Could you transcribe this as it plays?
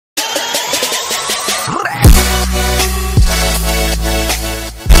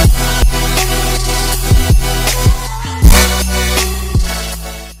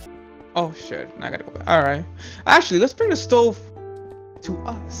shit. I gotta go back. Alright. Actually, let's bring the stove to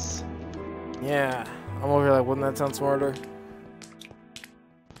us. Yeah, I'm over here like, wouldn't that sound smarter?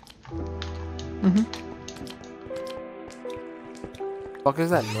 Fuck is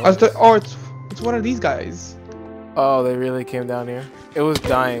that noise? Or it's one of these guys. Oh, they really came down here. It was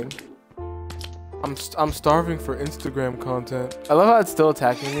dying. I'm starving for Instagram content. I love how it's still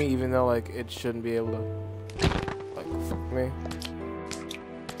attacking me, even though like it shouldn't be able to. Like fuck me.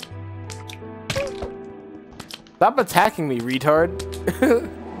 Stop attacking me, retard.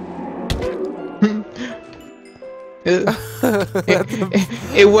 It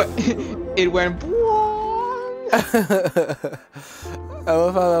went. I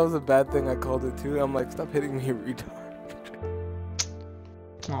love how that was a bad thing I called it too. I'm like, stop hitting me, retard.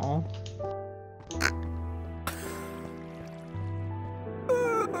 Aww.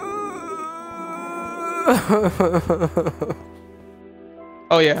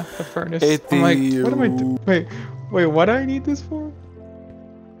 Oh yeah, the furnace. I'm like, what am I doing? Wait, what do I need this for?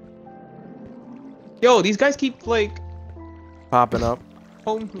 Yo, these guys keep like popping up.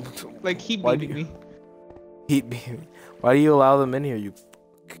 Like heat beaming me. Heat beaming. Why do you allow them in here? You.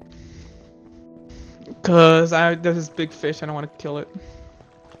 Cause there's this big fish. I don't want to kill it.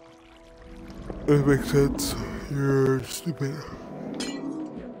 That makes sense. You're stupid.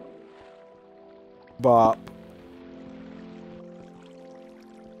 Bop.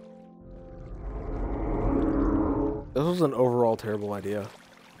 This was an overall terrible idea.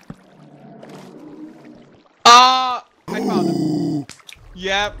 I found him.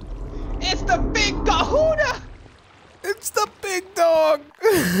 Yep. It's the big kahuna! It's the big dog!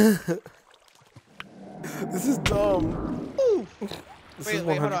 This is dumb. Ooh.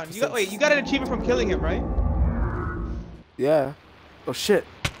 Wait, hold on. You got an achievement from killing him, right? Yeah. Oh shit.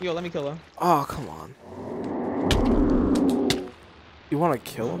 Yo, let me kill him. Oh, come on. You wanna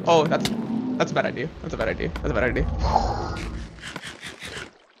kill him? Oh, that's a bad idea. That's a bad idea. That's a bad idea.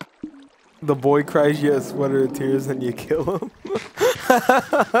 The boy cries you a sweater of tears and you kill him.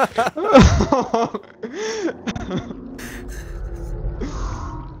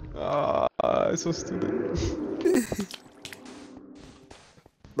 It's so stupid.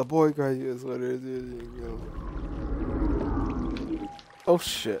 The boy cries you a sweater of tears and you kill him. Oh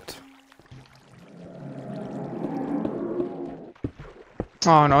shit.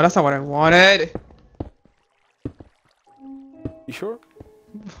 Oh no, that's not what I wanted. You sure?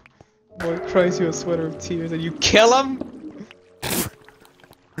 Boy cries you a sweater of tears and you kill him?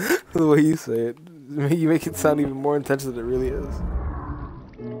 The way you say it, you make it sound even more intense than it really is.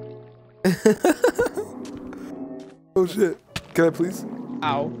 Oh shit. Can I please?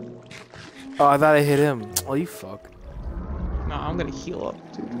 Ow. Oh, I thought I hit him. Oh, you fuck. Nah, I'm gonna heal up,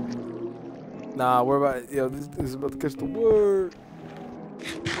 dude. Nah, we're about, yo, this is about to catch the word.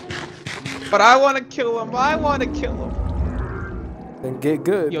 But I wanna kill him. I wanna kill him. Then get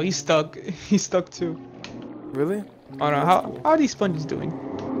good. Yo, he's stuck. He's stuck too. Really? Oh no, how are these sponges doing?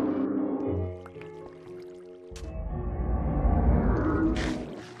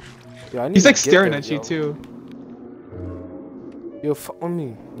 Yeah, he's like staring at you too. Yo, fuck with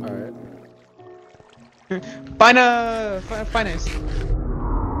me. Alright. Finance.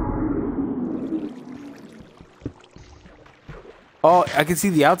 Oh, I can see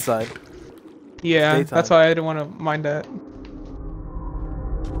the outside. Yeah, Daytime. that's why I didn't want to mind that.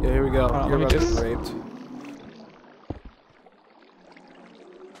 Yeah, here we go. You're about to just... get raped.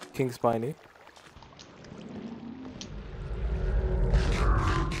 King Spiny.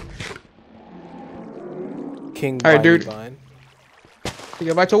 King Alright, dude. Vine. You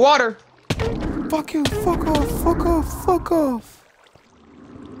go back to water. Fuck you, fuck off, fuck off, fuck off.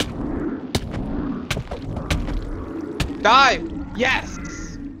 Dive. Yes.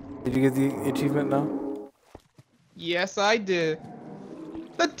 Did you get the achievement now? Yes, I did.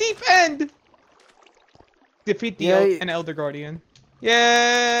 The deep end. Defeat an Elder Guardian.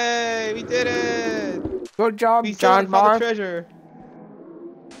 Yay! We did it. Good job, we still found the treasure.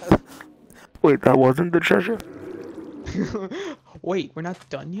 Wait, that wasn't the treasure? Wait, we're not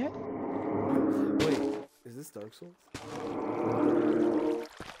done yet? Wait, is this Dark Souls?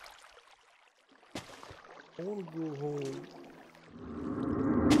 I wanna go home.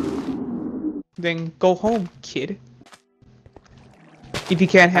 Then go home, kid. If you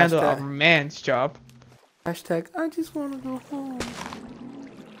can't handle a man's job. Hashtag, I just wanna go home.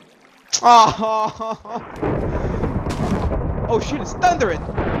 Oh shit, it's thundering!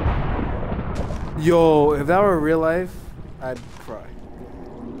 Yo, if that were real life, I'd cry.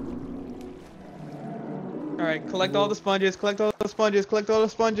 Alright, collect all the sponges, collect all the sponges, collect all the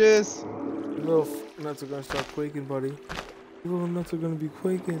sponges! Your little nuts are gonna start quaking, buddy. Your little nuts are gonna be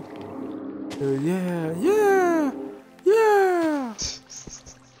quaking. Yeah, yeah, yeah.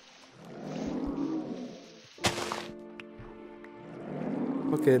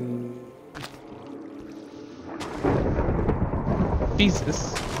 Fucking.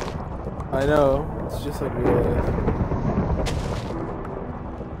 Jesus. I know. It's just like real life.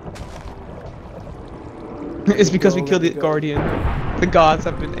 It's because we killed the Guardian. The gods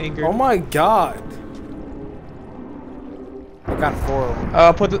have been angered. Oh my god. I got 4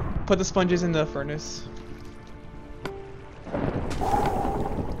 of them. Put the sponges in the furnace.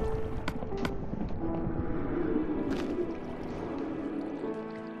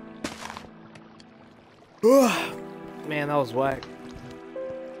 Man, that was whack.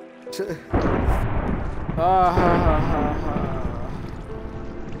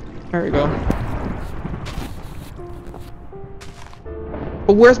 There we go.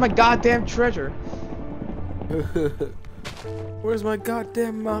 But where's my goddamn treasure? Where's my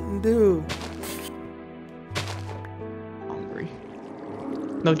goddamn Mountain Dew? Hungry.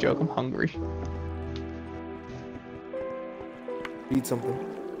 No joke, I'm hungry. Eat something.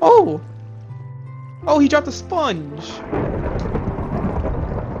 Oh! Oh, he dropped a sponge!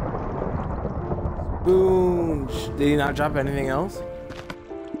 Boom! Did he not drop anything else?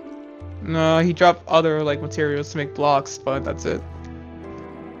 No, he dropped other like materials to make blocks, but that's it.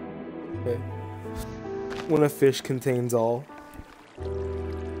 Okay. When a fish contains all.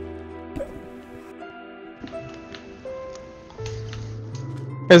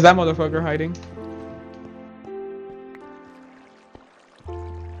 Is that motherfucker hiding?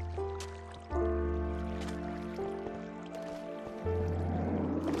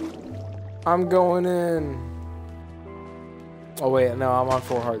 I'm going in. Oh wait, no, I'm on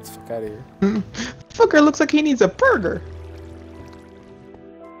 4 hearts. Fuck out of here. Fucker looks like he needs a burger.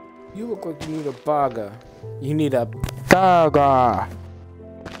 You look like you need a burger. You need a burger.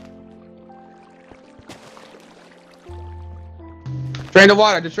 Drain the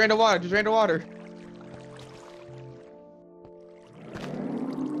water, just drain the water, just drain the water.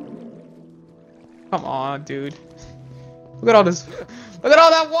 Come on, dude. Look at all this. Look at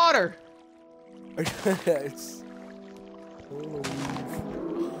all that water. It's...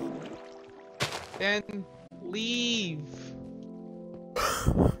 Then leave.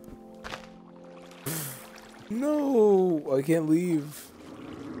 No, I can't leave.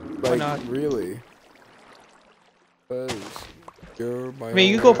 Why Like, not? really? Because you're my. I mean,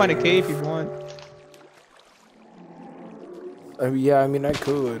 you can go find a cave if you want. I mean, yeah, I mean, I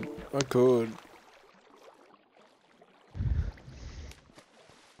could. I could.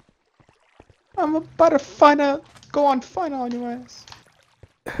 I'm about to go on final on your ass.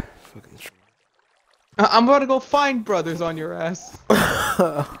 Fucking. I'm about to go find brothers on your ass.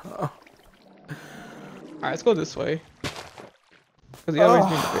 Alright, let's go this way. Because the other way's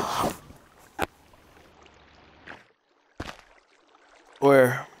being a bitch.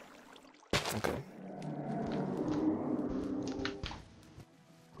 Where? Okay.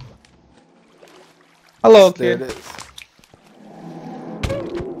 Hello, There kid. it is.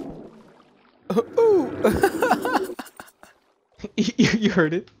 Ooh. You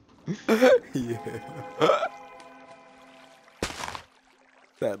heard it. Yeah.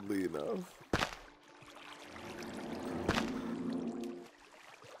 Sadly enough.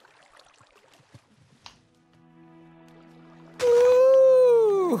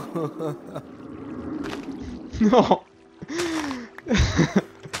 Ooh. No.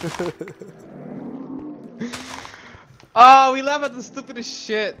 Oh, we laugh at the stupidest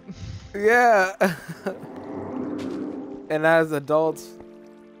shit. Yeah. And as adults,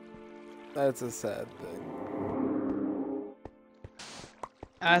 that's a sad thing.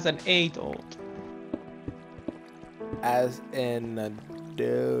 As an adult. As an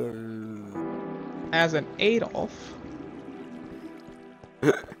adult. As an Adolf.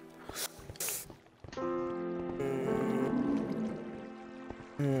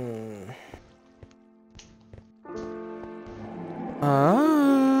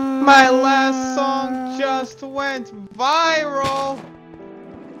 My last song just went viral.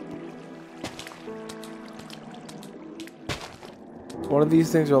 One of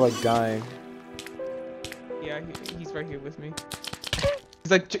these things are like dying. Yeah, he's right here with me.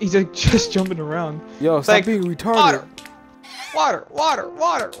 He's like just jumping around. Yo, It's stop like, being retarded. Water, water,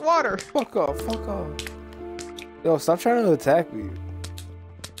 water, water. Fuck off, fuck off. Yo, stop trying to attack me.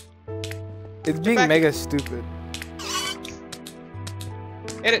 It's being back. mega stupid.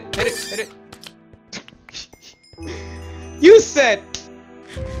 Hit it, hit it, hit it. You said.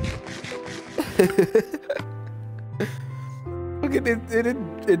 Look at it,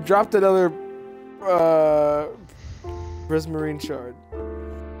 it dropped another prismarine shard.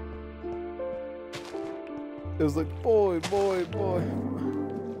 It was like boy, boy, boy.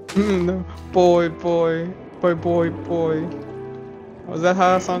 No. Boy, boy, boy, boy, boy. Was that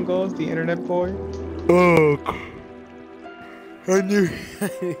how that song goes? The internet boy? Oh, I knew.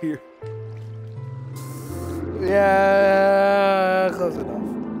 Yeah, close enough.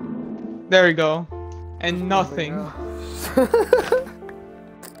 There we go. And nothing.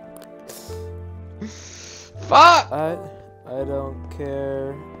 Fuck! I don't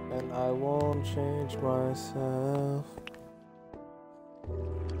care, and I won't change myself.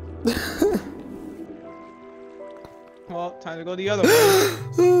 Well, time to go the other way.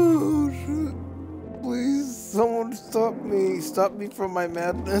 Oh shit. Please, someone stop me. Stop me from my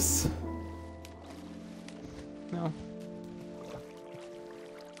madness. No.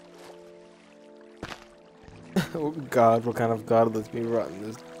 Oh god, what kind of god lets me rot in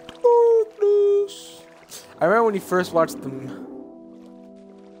this darkness? I remember when you first watched the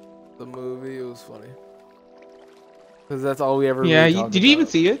movie, it was funny. Because that's all we ever Yeah, really talked did you even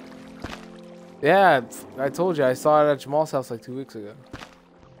about. see it? Yeah, I told you, I saw it at Jamal's house like 2 weeks ago.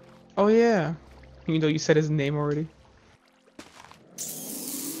 Oh yeah. Even though you said his name already.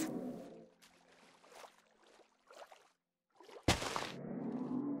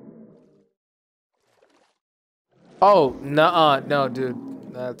 Oh, nuh-uh, no,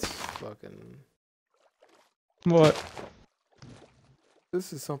 dude. That's fucking... What?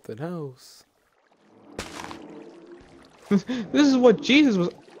 This is something else. This is what Jesus was.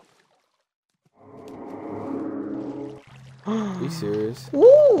 Are you serious?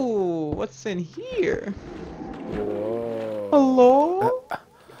 Ooh, what's in here? Whoa. Hello?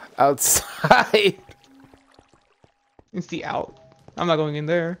 Outside. It's the out. I'm not going in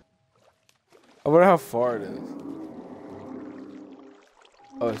there. I wonder how far it is.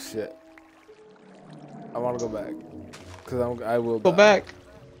 Oh shit. I want to go back. Cause I will Go die. back.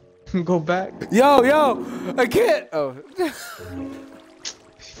 Go back. Yo, I can't. Oh.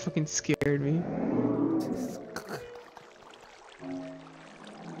 She fucking scared me.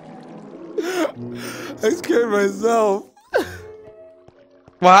 I scared myself.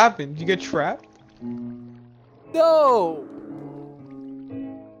 What happened? Did you get trapped? No.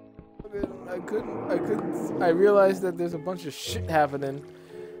 I couldn't. I realized that there's a bunch of shit happening,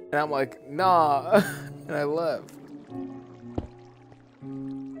 and I'm like, nah, and I left.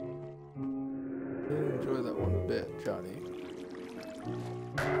 Didn't enjoy that one bit, Johnny.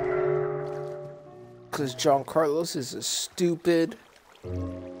 Cause John Carlos is a stupid.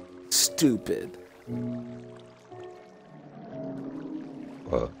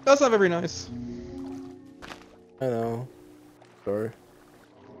 That's not very nice. I know. Sorry.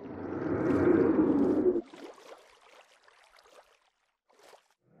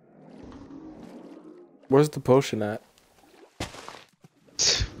 Where's the potion at?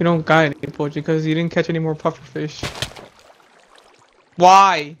 We don't got any potion because you didn't catch any more pufferfish.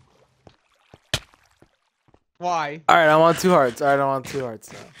 Why? Why? Alright, I'm on 2 hearts. Alright, I'm on 2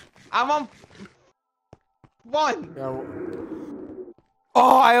 hearts now. I'm on 1.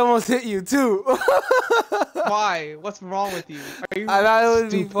 Oh, I almost hit you too. Why? What's wrong with you? Are you I thought it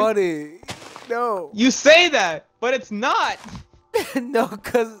would be stupid? funny. No. You say that, but it's not. No,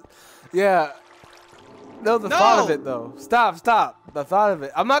 cause yeah. No, the thought of No. it though. Stop. The thought of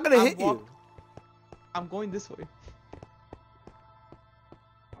it. I'm not gonna hit you. I'm going this way.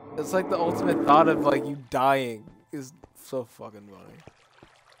 It's like the ultimate thought of like you dying is so fucking funny.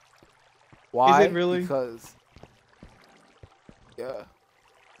 Why? Is it really? Because yeah.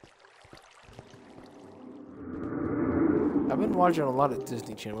 I've been watching a lot of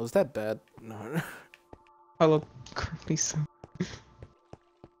Disney Channel. Is that bad? No. I love Lisa.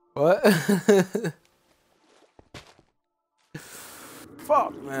 What?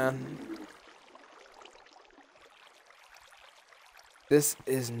 Fuck, man. This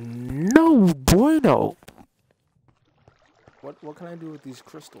is no bueno. What can I do with these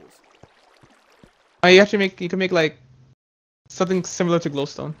crystals? You can make like something similar to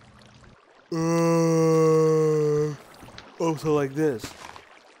glowstone. Oh, so like this.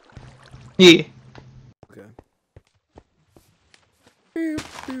 Yeah. Okay.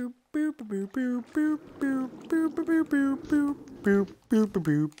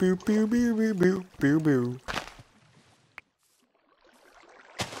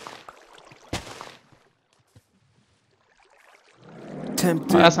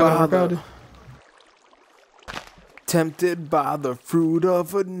 Tempted That's not by gonna work the out. tempted by the fruit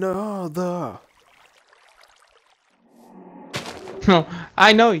of another. No,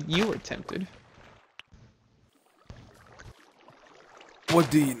 I know you were tempted. What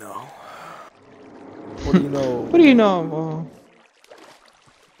do you know? What do you know? What do you know?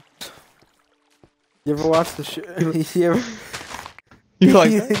 You ever watch the show? you ever... You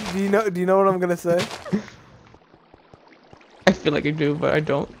like that? Do you know what I'm gonna say? I feel like I do, but I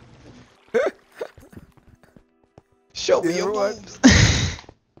don't. Show me your moves.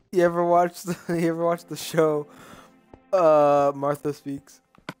 You ever watch the show Martha Speaks?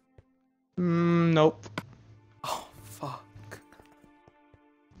 Nope. Oh fuck.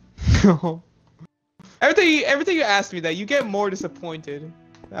 Everything you ask me that you get more disappointed.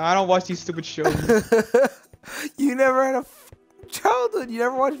 I don't watch these stupid shows. You never had a childhood. You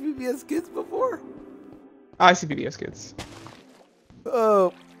never watched PBS Kids before? I see PBS Kids.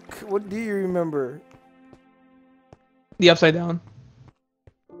 Oh, what do you remember? The Upside Down.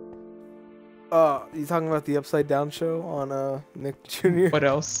 You talking about the Upside Down show on Nick Jr.? What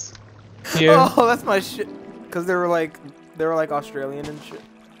else? Yeah. Oh, that's my shit. Cause they were like Australian and shit.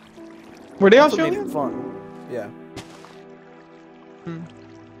 Were they That's what made Australian? it fun. Yeah. Hmm.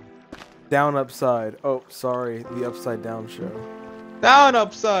 Down Upside. Oh, sorry, the Upside Down show. Down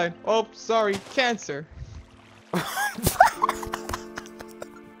upside. Oh, sorry, cancer.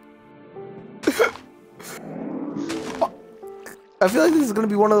 I feel like this is gonna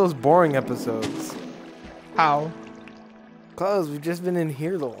be one of those boring episodes. How? Cause we've just been in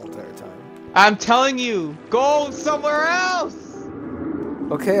here the whole entire time. I'm telling you, go somewhere else.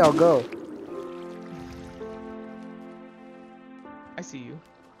 Okay, I'll go. I see you.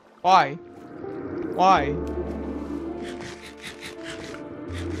 Why? Why?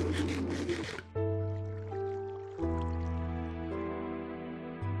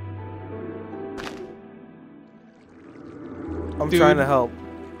 I'm Dude. trying to help.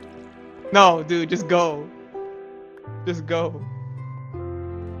 No, dude, just go. Just go.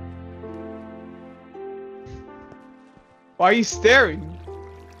 Why are you staring?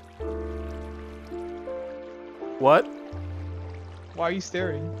 What? Why are you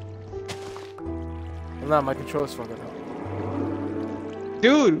staring? I'm not. My controller's fucking up.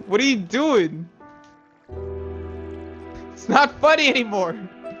 Dude, what are you doing? It's not funny anymore.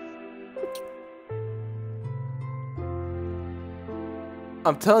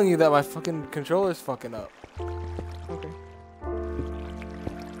 I'm telling you that my fucking controller's fucking up. Okay.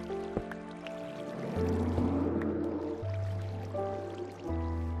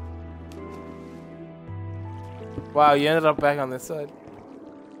 Wow, you ended up back on this side.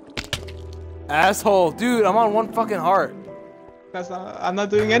 Asshole, dude, I'm on one fucking heart. That's not. I'm not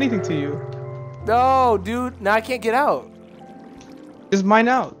doing anything to you. No, dude, now I can't get out. Just mine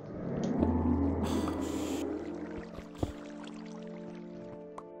out.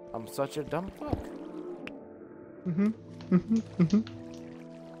 I'm such a dumb fuck.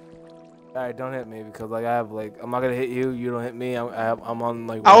 Alright, don't hit me because like I have like I'm not gonna hit you. You don't hit me. I'm on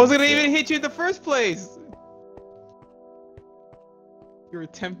like. I wasn't gonna even hit you in the first place. You're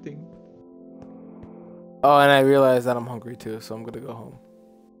attempting. Oh, and I realized that I'm hungry too, so I'm gonna go home.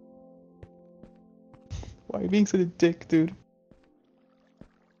 Why are you being such a dick, dude?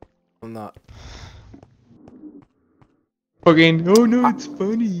 I'm not. Fucking. Oh no, it's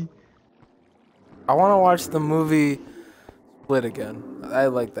funny. I want to watch the movie Split again. I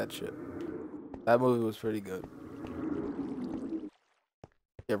like that shit. That movie was pretty good. You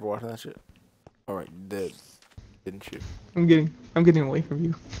ever watch that shit? Alright, you did. Didn't you? I'm getting away from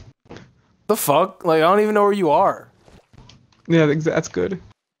you. The fuck? Like, I don't even know where you are. Yeah, that's good.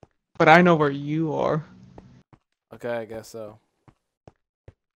 But I know where you are. Okay, I guess so.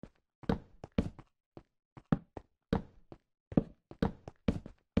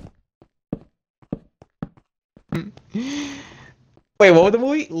 Wait, what was the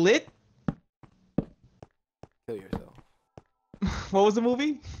movie? Lit? Kill yourself. What was the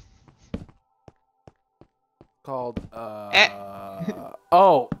movie? Called,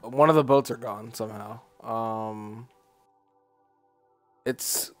 oh, one of the boats are gone somehow.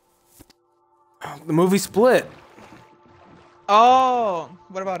 It's the movie Split. Oh,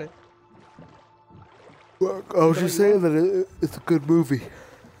 what about it? I was just saying that it's a good movie.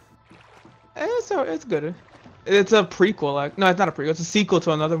 It's good. It's a prequel. Like, no, it's not a prequel. It's a sequel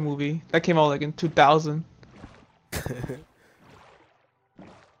to another movie that came out like in 2000.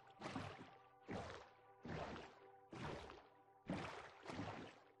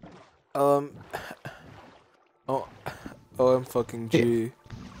 I'm fucking G.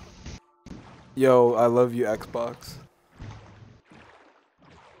 Yo, I love you, Xbox.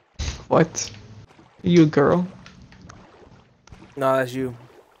 What? You a girl? No, that's you.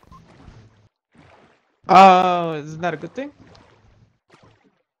 Oh, isn't that a good thing?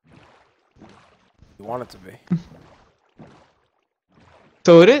 You want it to be.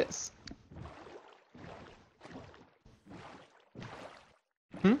 So it is.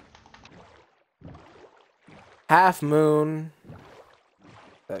 Half moon.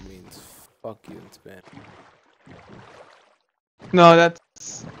 That means fuck you in Spanish. No,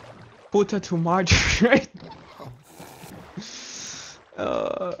 that's puta tu madre, right?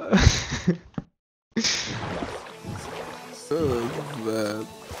 That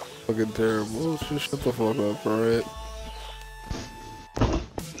fucking terrible. Just shut the fuck up, alright?